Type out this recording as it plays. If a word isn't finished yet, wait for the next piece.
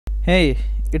Hey,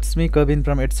 it's me Kevin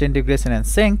from Etsy Integration and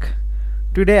Sync.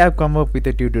 Today I've come up with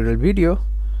a tutorial video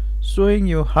showing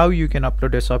you how you can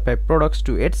upload your Shopify products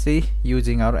to Etsy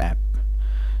using our app.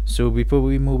 So before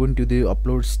we move into the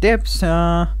upload steps,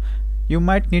 you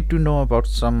might need to know about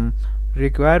some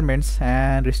requirements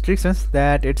and restrictions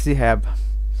that Etsy have.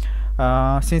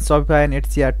 Since Shopify and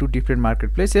Etsy are two different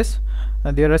marketplaces,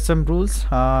 there are some rules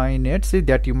in Etsy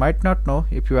that you might not know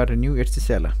if you are a new Etsy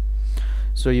seller.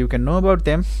 So you can know about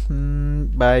them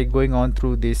by going on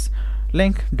through this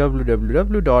link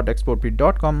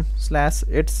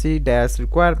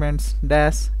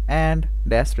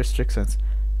www.exportfeed.com/etsy-requirements-and-restrictions.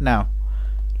 Now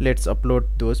let's upload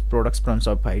those products from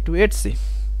Shopify to Etsy.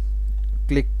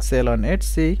 Click sell on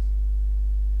Etsy.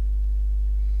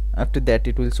 After that,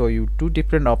 it will show you two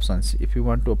different options: if you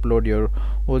want to upload your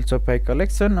whole Shopify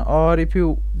collection, or if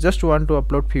you just want to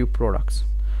upload few products.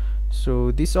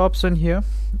 So this option here,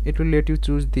 it will let you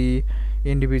choose the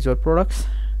individual products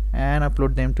and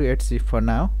upload them to Etsy. For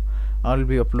now I'll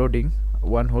be uploading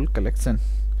one whole collection.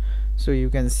 So you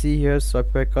can see here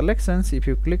Shopify collections. If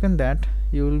you click on that,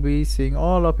 you will be seeing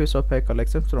all of your Shopify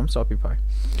collections from Shopify.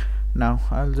 Now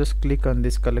I'll just click on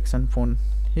this collection phone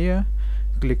here,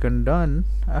 click on done.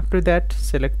 After that,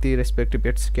 select the respective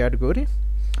Etsy category.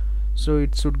 So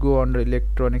it should go under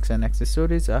electronics and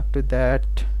accessories. After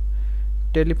that,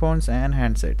 telephones and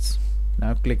handsets.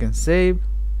 Now click and save,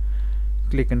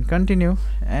 click and continue,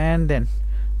 and then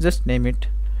just name it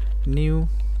new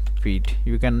feed.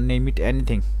 You can name it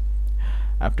anything.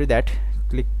 After that,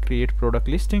 click create product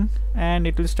listing, and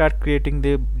it will start creating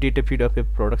the data feed of your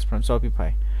products from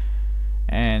Shopify.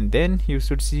 And then you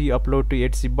should see upload to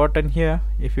Etsy button here.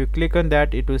 If you click on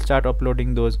that, it will start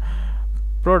uploading those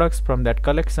products from that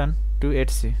collection to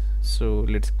Etsy. So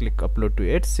let's click upload to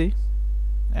Etsy,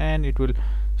 and it will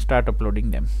start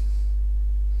uploading them.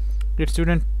 It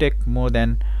shouldn't take more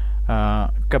than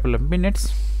a couple of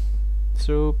minutes,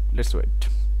 so let's wait.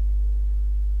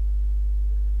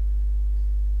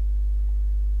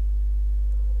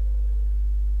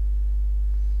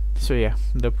 So yeah,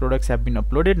 the products have been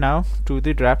uploaded now to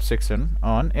the draft section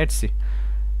on Etsy.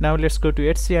 Now let's go to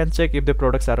Etsy and check if the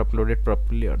products are uploaded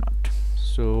properly or not.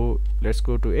 So let's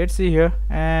go to Etsy here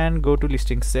and go to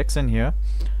listing section here,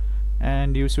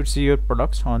 and you should see your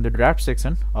products on the draft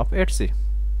section of Etsy.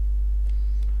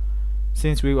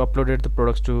 Since we uploaded the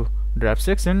products to draft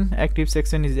section, active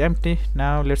section is empty.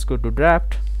 Now let's go to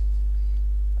draft,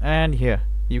 and here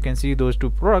you can see those two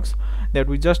products that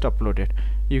we just uploaded.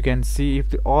 You can see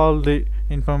if all the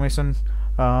information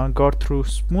got through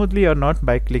smoothly or not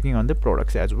by clicking on the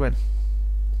products as well.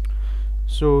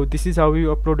 So this is how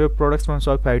you upload your products from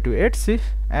Shopify to Etsy,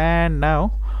 and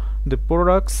now the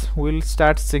products will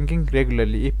start syncing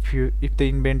regularly. If the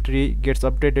inventory gets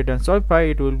updated on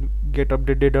Shopify, it will get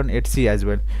updated on Etsy as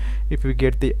well. If you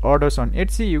get the orders on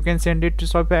Etsy, you can send it to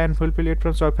Shopify and fulfill it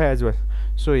from Shopify as well.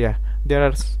 So yeah, there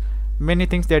are many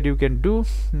things that you can do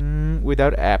with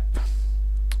our app.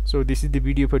 So this is the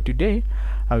video for today,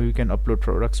 how you can upload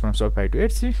products from Shopify to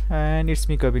Etsy. And it's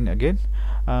me Kevin again.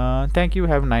 Thank you,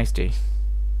 have a nice day.